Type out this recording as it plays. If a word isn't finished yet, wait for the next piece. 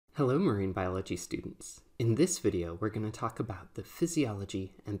Hello marine biology students. In this video, we're going to talk about the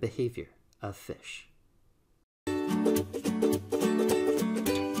physiology and behavior of fish. So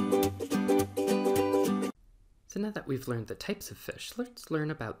now that we've learned the types of fish, let's learn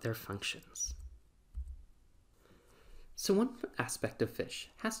about their functions. So one aspect of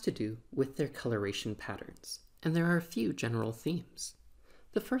fish has to do with their coloration patterns, and there are a few general themes.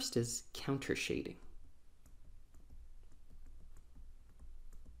 The first is countershading.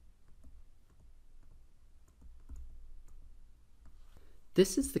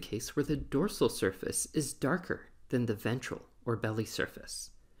 This is the case where the dorsal surface is darker than the ventral or belly surface.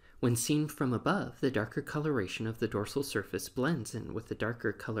 When seen from above, the darker coloration of the dorsal surface blends in with the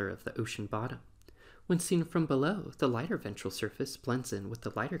darker color of the ocean bottom. When seen from below, the lighter ventral surface blends in with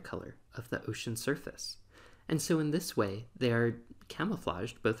the lighter color of the ocean surface. And so in this way, they are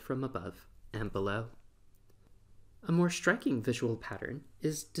camouflaged both from above and below. A more striking visual pattern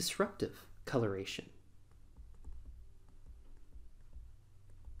is disruptive coloration.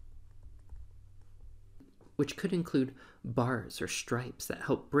 Which could include bars or stripes that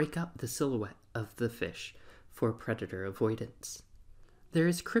help break up the silhouette of the fish for predator avoidance. There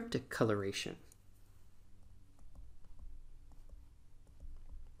is cryptic coloration,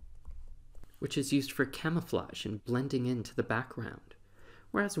 which is used for camouflage and blending into the background,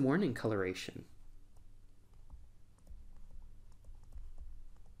 whereas warning coloration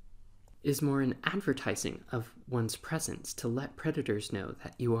is more an advertising of one's presence to let predators know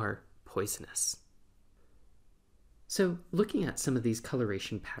that you are poisonous. So looking at some of these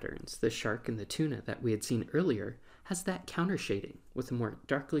coloration patterns, the shark and the tuna that we had seen earlier has that counter shading with a more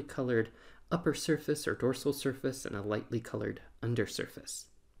darkly colored upper surface or dorsal surface and a lightly colored undersurface.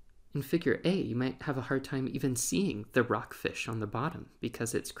 In figure A, you might have a hard time even seeing the rockfish on the bottom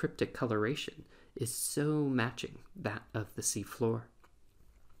because its cryptic coloration is so matching that of the sea floor.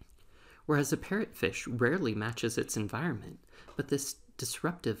 Whereas a parrotfish rarely matches its environment, but this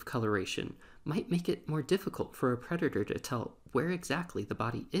disruptive coloration might make it more difficult for a predator to tell where exactly the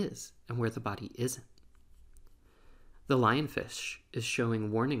body is and where the body isn't. The lionfish is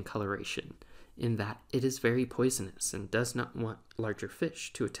showing warning coloration in that it is very poisonous and does not want larger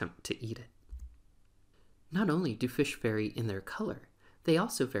fish to attempt to eat it. Not only do fish vary in their color, they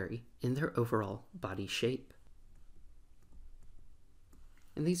also vary in their overall body shape.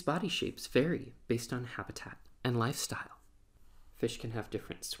 And these body shapes vary based on habitat and lifestyle. Fish can have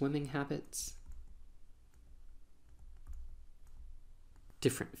different swimming habits,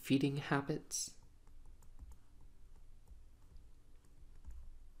 different feeding habits,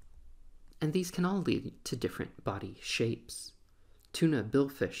 and these can all lead to different body shapes. Tuna,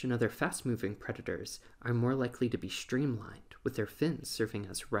 billfish, and other fast-moving predators are more likely to be streamlined, with their fins serving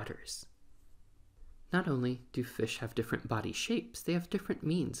as rudders. Not only do fish have different body shapes, they have different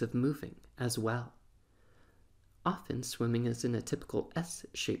means of moving as well. Often swimming is in a typical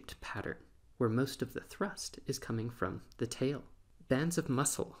S-shaped pattern, where most of the thrust is coming from the tail. Bands of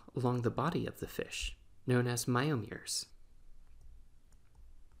muscle along the body of the fish, known as myomeres,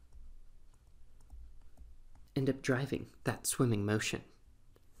 end up driving that swimming motion.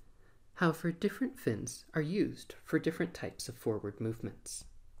 However, different fins are used for different types of forward movements.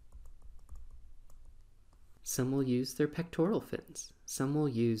 Some will use their pectoral fins, some will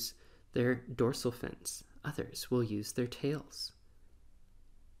use their dorsal fins, others will use their tails.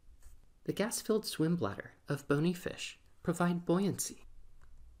 The gas-filled swim bladder of bony fish provide buoyancy.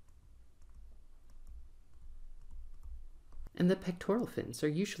 And the pectoral fins are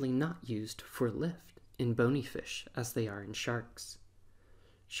usually not used for lift in bony fish as they are in sharks.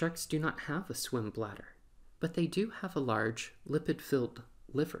 Sharks do not have a swim bladder, but they do have a large lipid-filled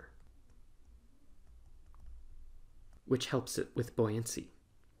liver, which helps it with buoyancy.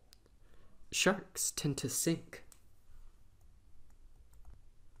 Sharks tend to sink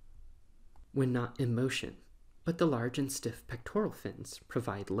when not in motion, but the large and stiff pectoral fins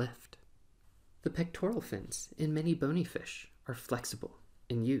provide lift. The pectoral fins in many bony fish are flexible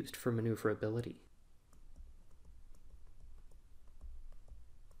and used for maneuverability.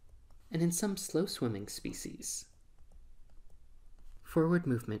 And in some slow-swimming species, forward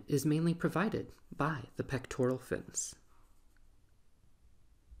movement is mainly provided by the pectoral fins.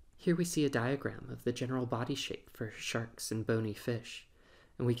 Here we see a diagram of the general body shape for sharks and bony fish,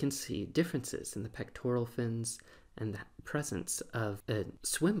 and we can see differences in the pectoral fins, and that presence of a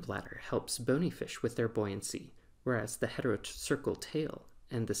swim bladder helps bony fish with their buoyancy, whereas the heterocercal tail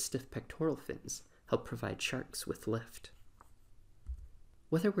and the stiff pectoral fins help provide sharks with lift.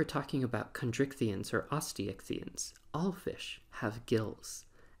 Whether we're talking about chondrichthyans or osteichthyans, all fish have gills,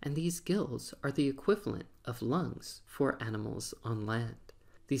 and these gills are the equivalent of lungs for animals on land.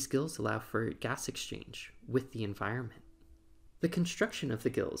 These gills allow for gas exchange with the environment. The construction of the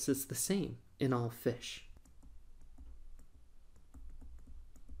gills is the same in all fish.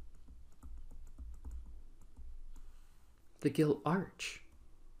 The gill arch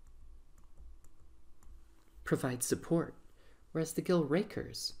provides support, whereas the gill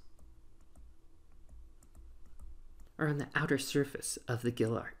rakers are on the outer surface of the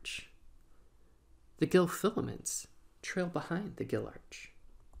gill arch. The gill filaments trail behind the gill arch.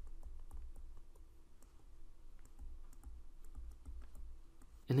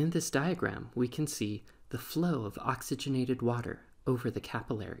 And in this diagram, we can see the flow of oxygenated water over the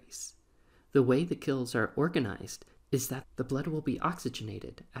capillaries. The way the gills are organized is that the blood will be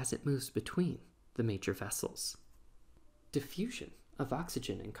oxygenated as it moves between the major vessels. Diffusion of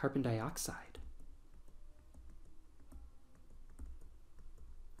oxygen and carbon dioxide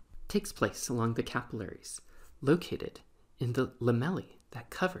takes place along the capillaries, located in the lamellae that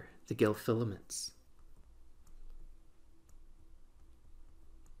cover the gill filaments.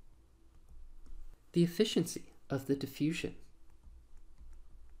 The efficiency of the diffusion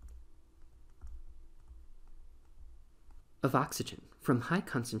of oxygen from high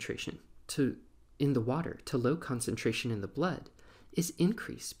concentration in the water to low concentration in the blood is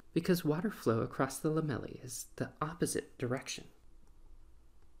increased because water flow across the lamellae is the opposite direction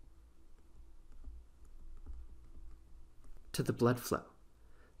to the blood flow.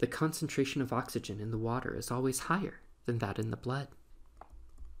 The concentration of oxygen in the water is always higher than that in the blood.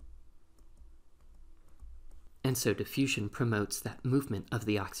 And so diffusion promotes that movement of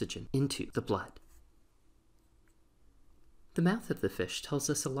the oxygen into the blood. The mouth of the fish tells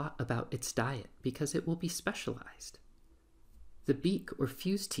us a lot about its diet because it will be specialized. The beak or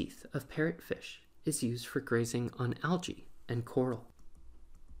fuse teeth of parrotfish is used for grazing on algae and coral.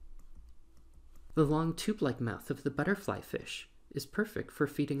 The long tube-like mouth of the butterfly fish is perfect for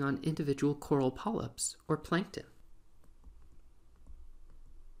feeding on individual coral polyps or plankton.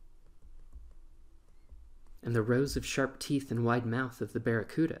 And the rows of sharp teeth and wide mouth of the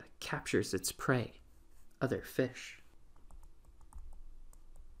barracuda captures its prey, other fish.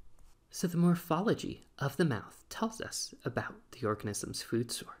 So the morphology of the mouth tells us about the organism's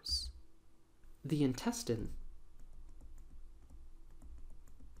food source. The intestine,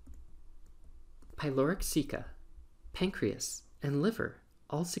 pyloric ceca, pancreas, and liver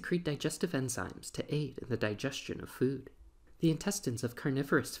all secrete digestive enzymes to aid in the digestion of food. The intestines of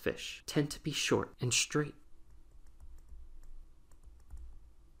carnivorous fish tend to be short and straight,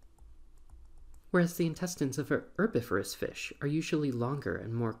 whereas the intestines of herbivorous fish are usually longer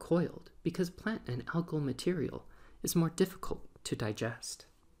and more coiled because plant and algal material is more difficult to digest.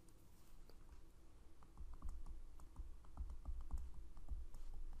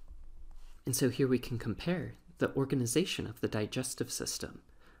 And so here we can compare the organization of the digestive system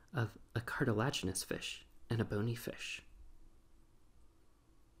of a cartilaginous fish and a bony fish.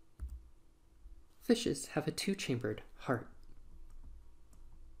 Fishes have a two-chambered heart.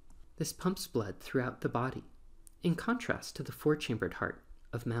 This pumps blood throughout the body, in contrast to the four-chambered heart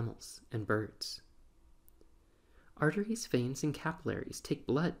of mammals and birds. Arteries, veins, and capillaries take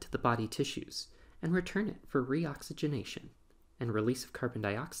blood to the body tissues and return it for reoxygenation and release of carbon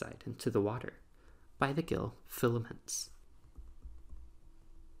dioxide into the water by the gill filaments.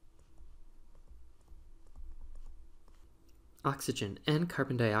 Oxygen and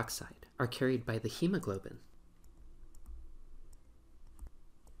carbon dioxide are carried by the hemoglobin,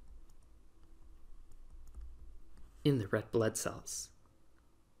 in the red blood cells.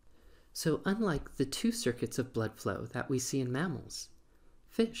 So unlike the two circuits of blood flow that we see in mammals,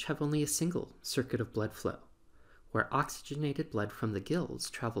 fish have only a single circuit of blood flow, where oxygenated blood from the gills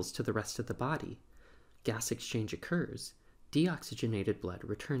travels to the rest of the body, gas exchange occurs, deoxygenated blood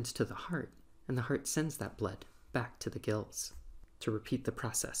returns to the heart, and the heart sends that blood back to the gills to repeat the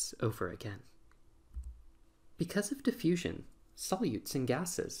process over again. Because of diffusion, solutes and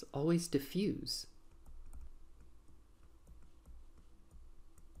gases always diffuse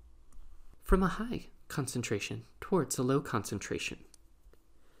from a high concentration towards a low concentration.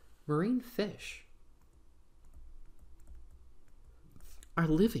 Marine fish are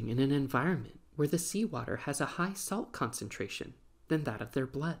living in an environment where the seawater has a high salt concentration than that of their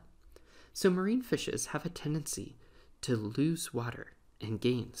blood. So marine fishes have a tendency to lose water and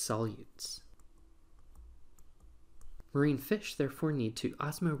gain solutes. Marine fish therefore need to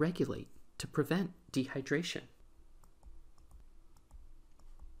osmoregulate to prevent dehydration.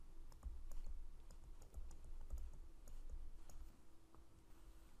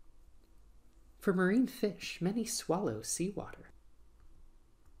 For marine fish, many swallow seawater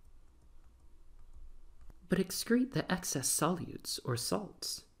but excrete the excess solutes or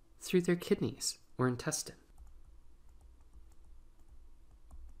salts through their kidneys or intestine.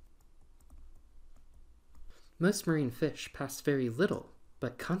 Most marine fish pass very little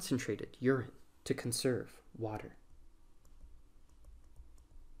but concentrated urine to conserve water.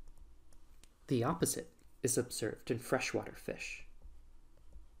 The opposite is observed in freshwater fish.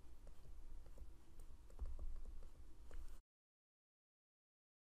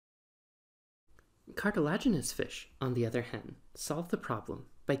 Cartilaginous fish, on the other hand, solve the problem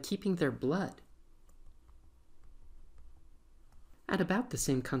by keeping their blood at about the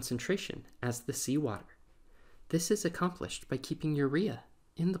same concentration as the seawater. This is accomplished by keeping urea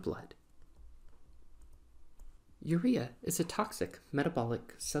in the blood. Urea is a toxic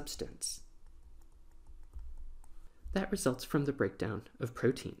metabolic substance that results from the breakdown of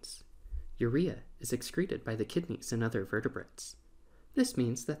proteins. Urea is excreted by the kidneys and other vertebrates. This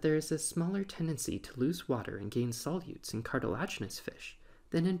means that there is a smaller tendency to lose water and gain solutes in cartilaginous fish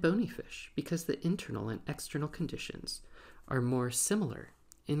than in bony fish because the internal and external conditions are more similar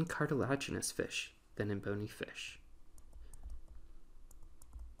in cartilaginous fish than in bony fish.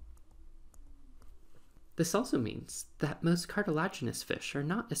 This also means that most cartilaginous fish are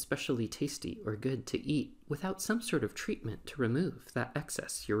not especially tasty or good to eat without some sort of treatment to remove that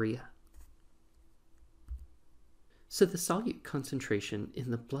excess urea. So the solute concentration in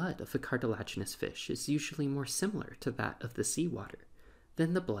the blood of a cartilaginous fish is usually more similar to that of the seawater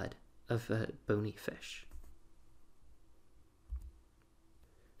than the blood of a bony fish.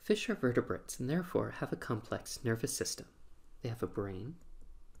 Fish are vertebrates and therefore have a complex nervous system. They have a brain,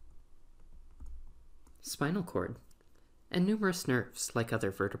 spinal cord, and numerous nerves like other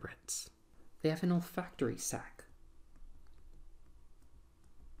vertebrates. They have an olfactory sac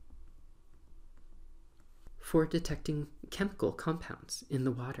for detecting chemical compounds in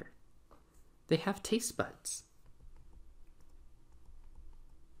the water. They have taste buds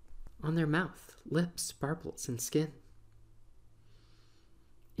on their mouth, lips, barbels, and skin.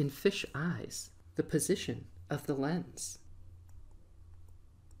 In fish eyes, the position of the lens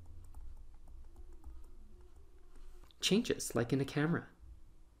changes like in a camera.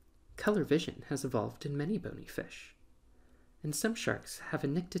 Color vision has evolved in many bony fish, and some sharks have a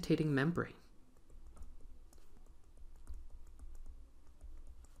nictitating membrane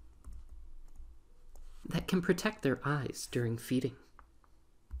that can protect their eyes during feeding.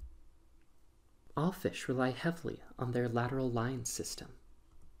 All fish rely heavily on their lateral line system,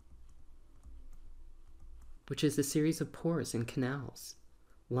 which is a series of pores and canals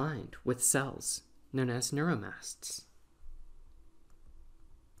lined with cells known as neuromasts.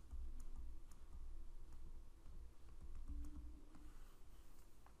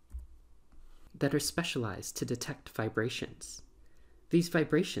 That are specialized to detect vibrations. These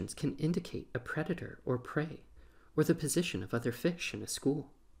vibrations can indicate a predator or prey, or the position of other fish in a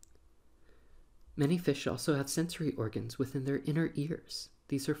school. Many fish also have sensory organs within their inner ears.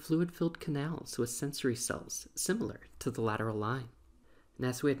 These are fluid-filled canals with sensory cells similar to the lateral line. And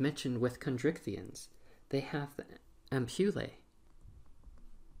as we had mentioned with chondrichthyans, they have the ampullae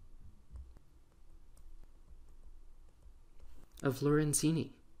of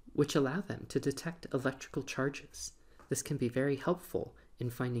Lorenzini, which allow them to detect electrical charges. This can be very helpful in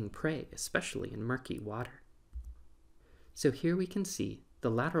finding prey, especially in murky water. So here we can see the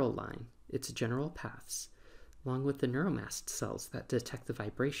lateral line, its general paths, along with the neuromast cells that detect the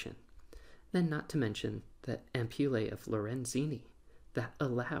vibration, then not to mention the ampullae of Lorenzini that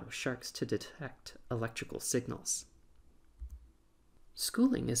allow sharks to detect electrical signals.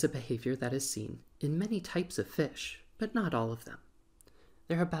 Schooling is a behavior that is seen in many types of fish, but not all of them.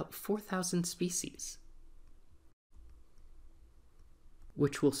 There are about 4,000 species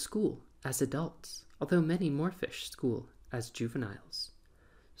which will school as adults, although many more fish school as juveniles.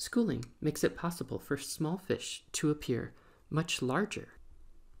 Schooling makes it possible for small fish to appear much larger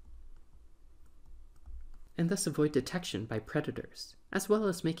and thus avoid detection by predators, as well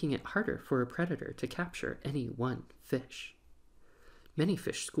as making it harder for a predator to capture any one fish. Many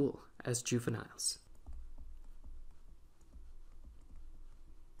fish school as juveniles.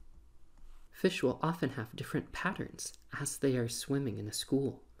 Fish will often have different patterns as they are swimming in a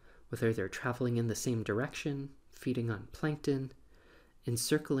school, whether they're traveling in the same direction, feeding on plankton,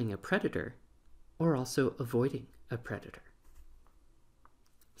 encircling a predator, or also avoiding a predator.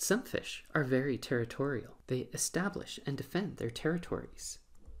 Some fish are very territorial. They establish and defend their territories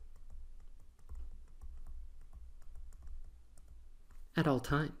at all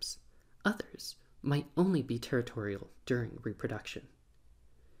times. Others might only be territorial during reproduction.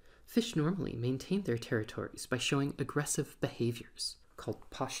 Fish normally maintain their territories by showing aggressive behaviors called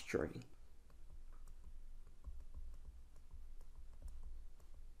posturing.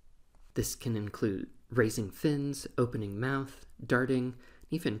 This can include raising fins, opening mouth, darting,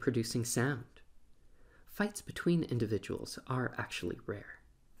 even producing sound. Fights between individuals are actually rare.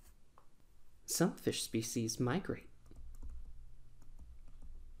 Some fish species migrate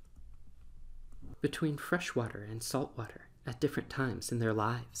between freshwater and saltwater at different times in their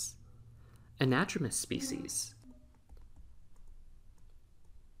lives. Anadromous species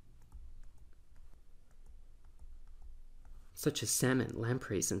such as salmon,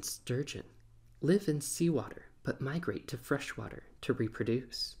 lampreys, and sturgeon live in seawater but migrate to freshwater to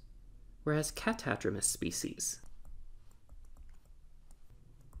reproduce, whereas catadromous species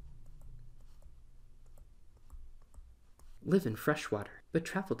live in freshwater but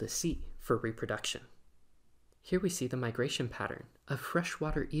travel to sea for reproduction. Here we see the migration pattern of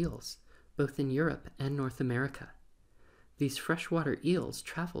freshwater eels, both in Europe and North America. These freshwater eels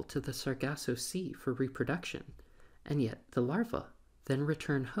travel to the Sargasso Sea for reproduction, and yet the larvae then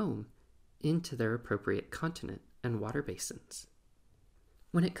return home into their appropriate continent and water basins.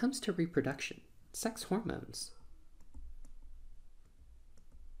 When it comes to reproduction, sex hormones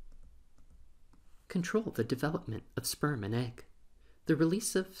control the development of sperm and egg. The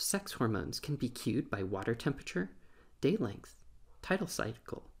release of sex hormones can be cued by water temperature, day length, tidal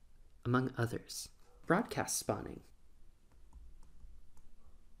cycle, among others. Broadcast spawning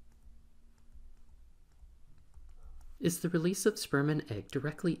is the release of sperm and egg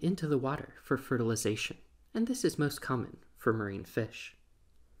directly into the water for fertilization, and this is most common for marine fish.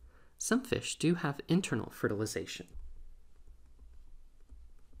 Some fish do have internal fertilization,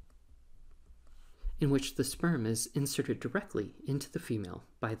 in which the sperm is inserted directly into the female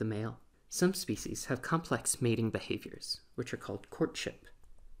by the male. Some species have complex mating behaviors, which are called courtship.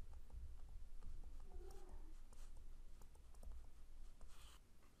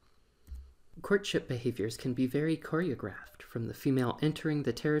 Courtship behaviors can be very choreographed, from the female entering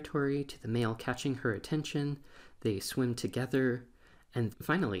the territory to the male catching her attention. They swim together, and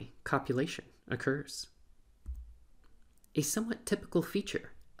finally, copulation occurs. A somewhat typical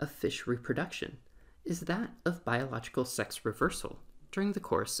feature of fish reproduction is that of biological sex reversal during the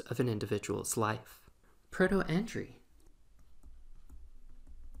course of an individual's life. Protoandry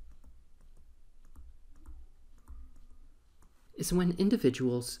is when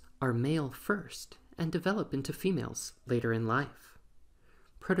individuals are male first and develop into females later in life.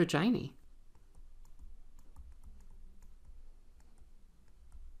 Protogyny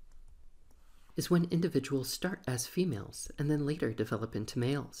is when individuals start as females and then later develop into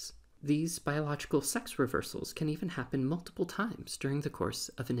males. These biological sex reversals can even happen multiple times during the course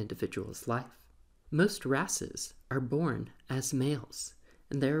of an individual's life. Most wrasses are born as males,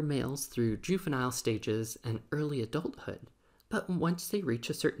 and they are males through juvenile stages and early adulthood, but once they reach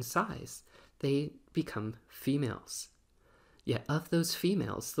a certain size, they become females. Yet of those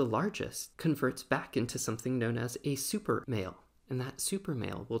females, the largest converts back into something known as a super male, and that super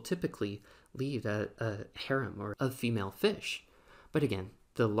male will typically lead a harem or of female fish. But again,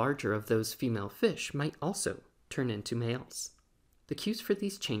 the larger of those female fish might also turn into males. The cues for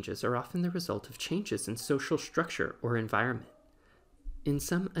these changes are often the result of changes in social structure or environment. In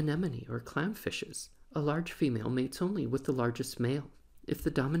some anemone or clownfishes, a large female mates only with the largest male. If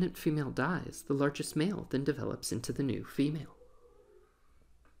the dominant female dies, the largest male then develops into the new female.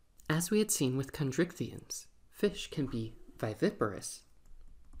 As we had seen with chondrichthyans, fish can be viviparous,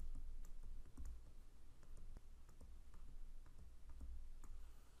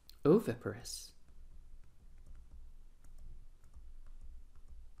 oviparous,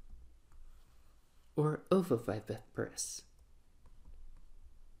 or ovoviviparous.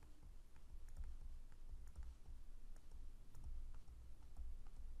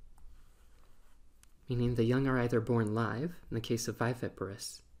 Meaning the young are either born live, in the case of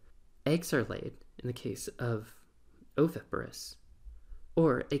viviparous, eggs are laid, in the case of oviparous,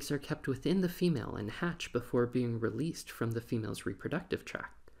 or eggs are kept within the female and hatch before being released from the female's reproductive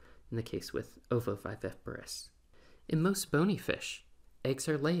tract, in the case with ovoviviparous. In most bony fish, eggs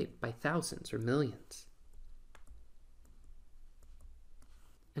are laid by thousands or millions,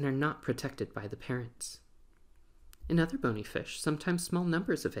 and are not protected by the parents. In other bony fish, sometimes small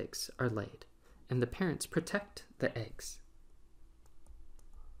numbers of eggs are laid, and the parents protect the eggs.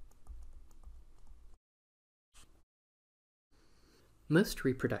 Most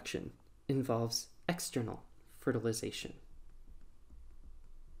reproduction involves external fertilization.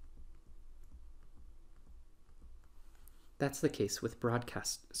 That's the case with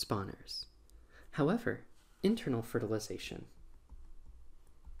broadcast spawners. However, internal fertilization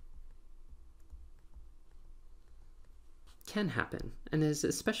can happen and is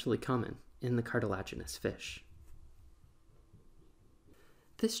especially common in the cartilaginous fish.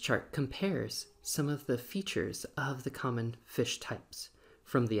 This chart compares some of the features of the common fish types,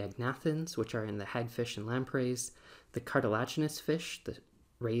 from the agnathans, which are in the hagfish and lampreys, the cartilaginous fish, the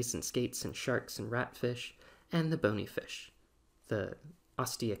rays and skates and sharks and ratfish, and the bony fish, the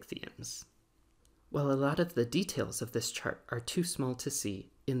osteichthyons. While a lot of the details of this chart are too small to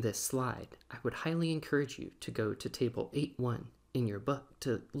see in this slide, I would highly encourage you to go to Table 8.1 in your book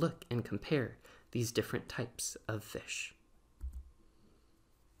to look and compare these different types of fish.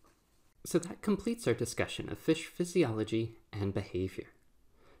 So that completes our discussion of fish physiology and behavior.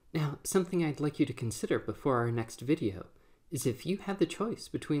 Now, something I'd like you to consider before our next video is if you had the choice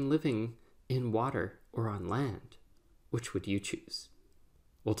between living in water or on land, which would you choose?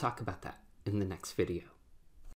 We'll talk about that in the next video.